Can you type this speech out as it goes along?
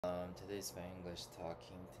Today's my English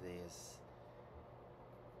talking. Today is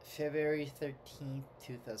February 13th,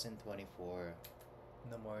 2024. In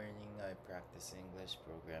the morning, I practice English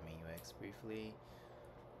programming UX briefly.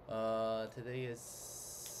 Today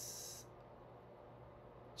is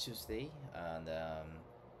Tuesday, and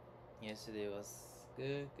yesterday was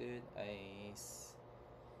good.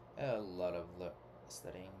 Had a lot of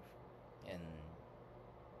studying and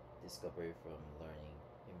discovery from learning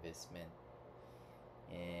investment,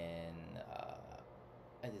 and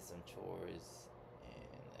I did some chores,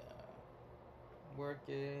 and work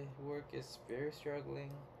is very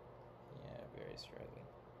struggling. Yeah, very struggling.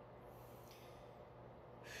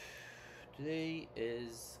 Today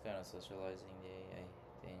is kind of socializing day.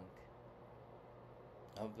 I think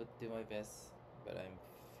I'll do my best, but I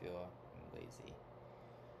feel I'm lazy.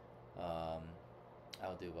 Um,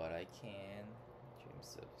 I'll do what I can in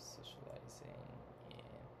terms of socializing and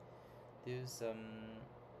do some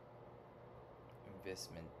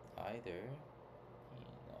investment either in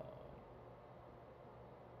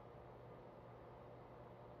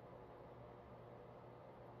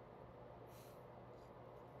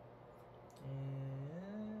and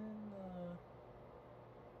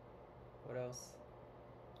what else?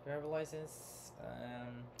 Driver license.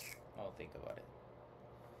 I'll think about it.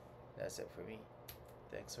 That's it for me.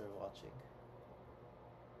 Thanks for watching.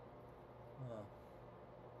 Oh.